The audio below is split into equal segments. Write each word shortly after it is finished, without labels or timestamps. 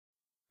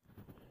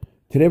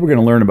Today we're going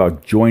to learn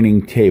about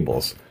joining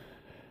tables.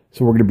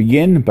 So we're going to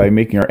begin by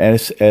making our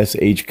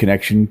SSH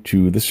connection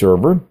to the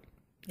server.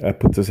 That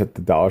puts us at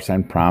the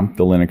 $ prompt,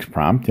 the Linux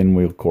prompt, and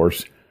we'll of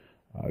course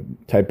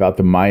type out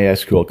the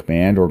MySQL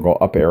command or go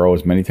up arrow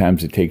as many times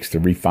as it takes to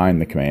refine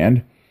the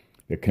command.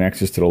 It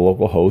connects us to the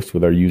local host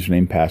with our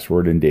username,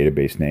 password, and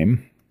database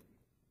name.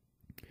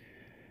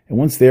 And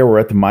once there, we're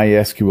at the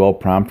MySQL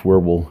prompt where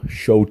we'll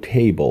show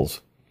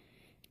tables.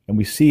 And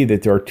we see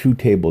that there are two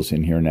tables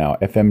in here now,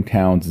 FM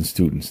towns and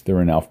students.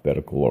 They're in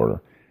alphabetical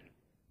order.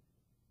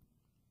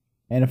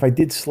 And if I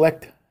did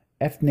select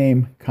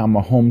fname,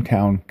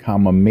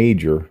 hometown,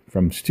 major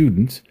from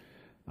students,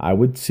 I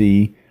would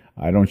see,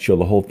 I don't show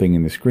the whole thing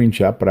in the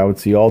screenshot, but I would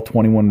see all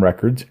 21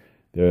 records,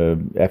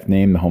 the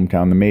fname, the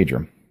hometown, the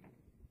major.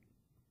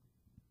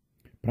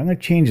 But I'm going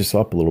to change this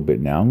up a little bit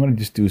now. I'm going to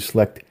just do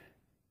select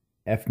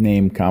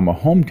fname,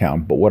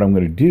 hometown, but what I'm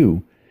going to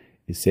do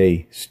is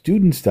say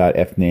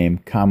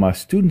students.fname,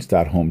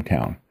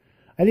 students.hometown.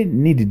 I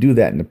didn't need to do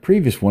that in the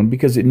previous one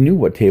because it knew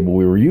what table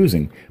we were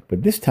using,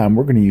 but this time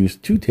we're going to use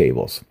two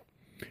tables.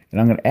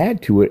 And I'm going to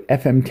add to it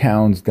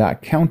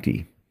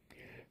fmtowns.county.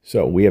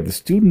 So we have the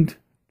student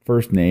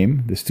first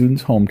name, the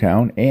student's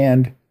hometown,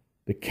 and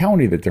the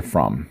county that they're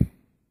from.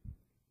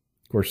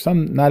 Of course,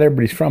 not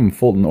everybody's from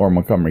Fulton or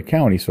Montgomery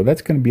County, so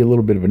that's going to be a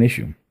little bit of an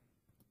issue.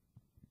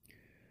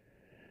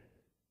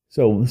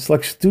 So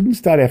select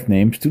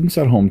students.fname,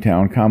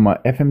 students.hometown,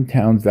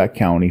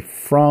 fmtowns.county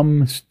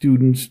from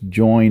students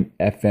join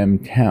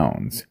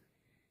fmtowns.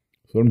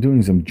 So what I'm doing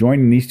is I'm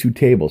joining these two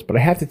tables, but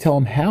I have to tell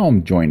them how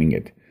I'm joining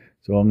it.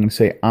 So I'm going to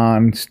say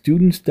on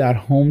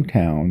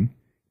students.hometown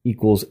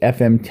equals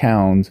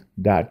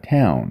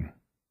fmtowns.town.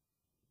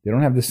 They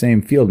don't have the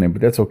same field name,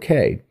 but that's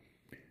okay.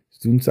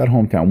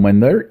 Students.hometown.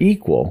 When they're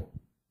equal,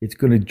 it's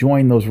going to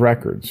join those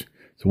records.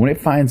 So when it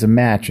finds a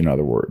match, in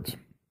other words.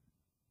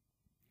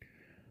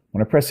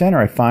 When I press enter,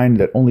 I find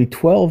that only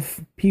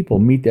 12 people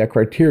meet that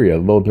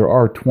criteria, though there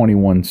are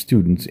 21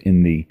 students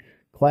in the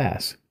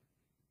class,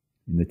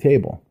 in the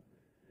table.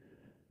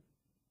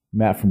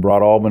 Matt from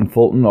Broad Albin,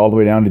 Fulton, all the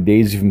way down to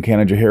Daisy from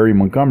Canajoharie,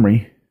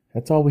 Montgomery.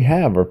 That's all we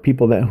have are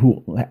people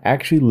who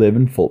actually live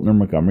in Fulton or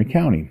Montgomery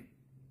County.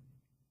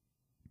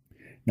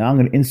 Now I'm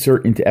going to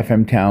insert into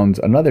FM Towns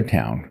another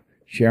town,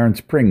 Sharon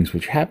Springs,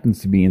 which happens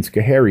to be in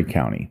Schoharie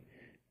County.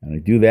 And I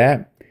do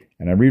that.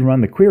 And I rerun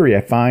the query,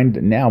 I find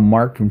that now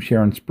Mark from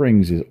Sharon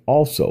Springs is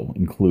also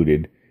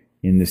included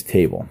in this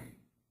table.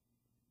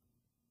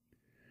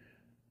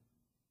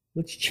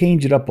 Let's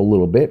change it up a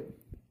little bit.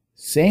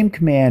 Same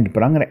command,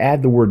 but I'm going to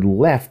add the word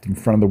left in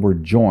front of the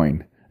word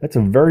join. That's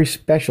a very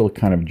special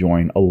kind of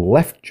join, a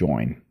left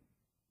join.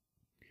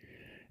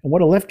 And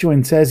what a left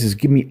join says is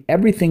give me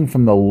everything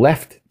from the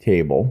left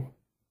table.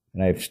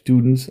 And I have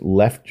students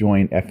left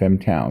join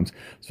FM towns.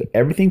 So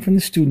everything from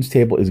the students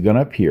table is going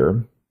to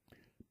appear.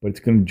 But it's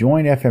going to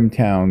join FM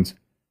towns.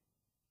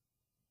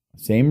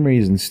 Same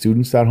reason,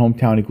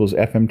 students.hometown equals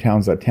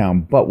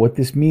fmtowns.town. But what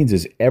this means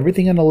is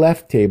everything on the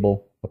left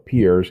table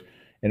appears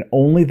and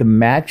only the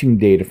matching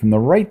data from the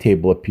right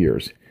table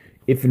appears.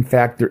 If in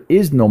fact there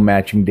is no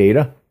matching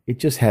data, it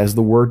just has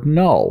the word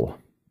null.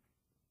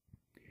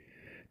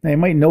 Now you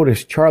might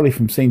notice Charlie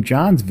from St.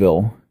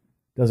 Johnsville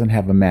doesn't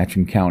have a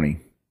matching county.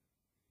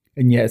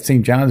 And yet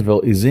St.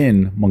 Johnsville is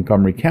in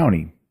Montgomery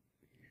County.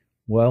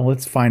 Well,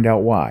 let's find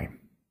out why.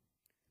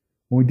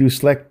 When we do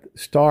select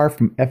star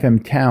from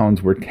FM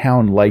towns, where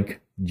town like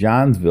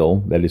Johnsville,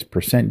 that is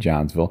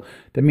 %Johnsville,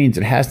 that means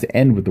it has to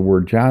end with the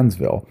word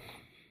Johnsville.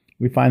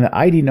 We find that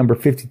ID number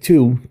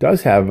 52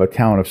 does have a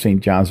town of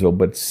St. Johnsville,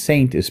 but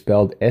Saint is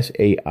spelled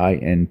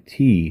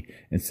S-A-I-N-T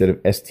instead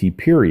of S-T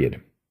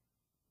period.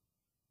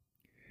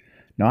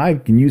 Now I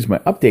can use my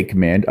update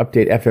command,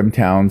 update FM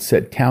towns,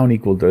 set town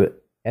equal to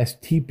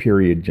S-T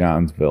period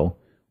Johnsville,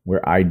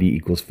 where ID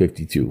equals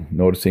 52.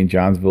 Notice St.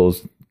 Johnsville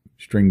is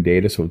string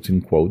data, so it's in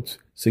quotes,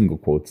 single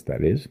quotes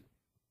that is.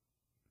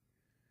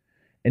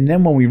 And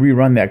then when we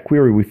rerun that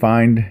query, we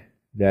find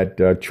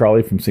that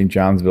Charlie from St.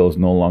 Johnsville is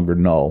no longer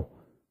null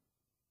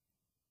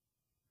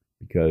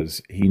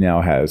because he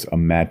now has a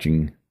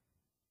matching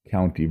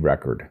county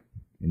record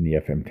in the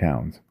FM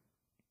towns.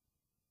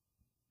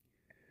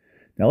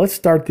 Now let's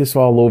start this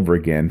all over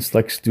again.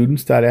 Select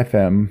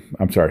students.fname,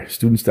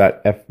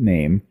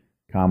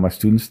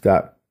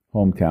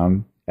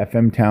 students.hometown,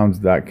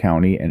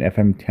 fmtowns.county, and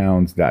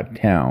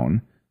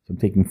fmtowns.town. So I'm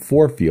taking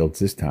 4 fields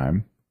this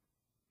time.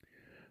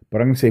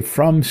 But I'm going to say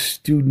from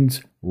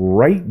students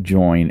right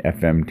join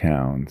FM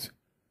towns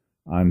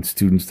on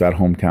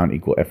students.hometown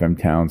equal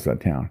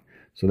fmtowns.town.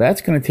 So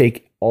that's going to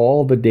take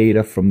all the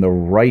data from the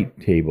right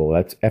table.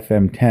 That's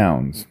FM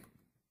towns.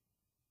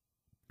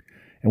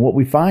 And what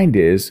we find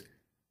is,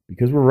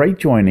 because we're right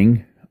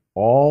joining,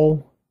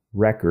 all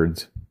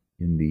records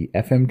in the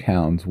FM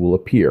towns will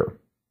appear.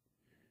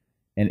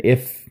 And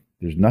if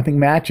there's nothing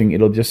matching,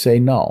 it'll just say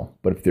null.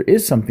 But if there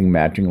is something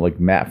matching, like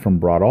Matt from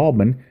Broad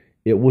Albin,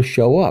 it will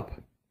show up.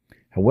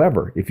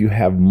 However, if you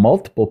have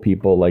multiple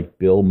people like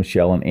Bill,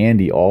 Michelle, and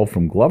Andy, all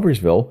from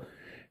Gloversville,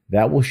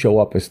 that will show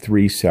up as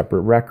 3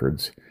 separate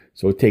records.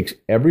 So it takes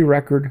every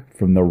record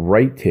from the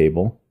right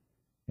table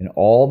and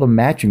all the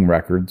matching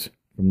records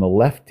from the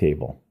left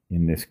table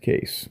in this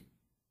case.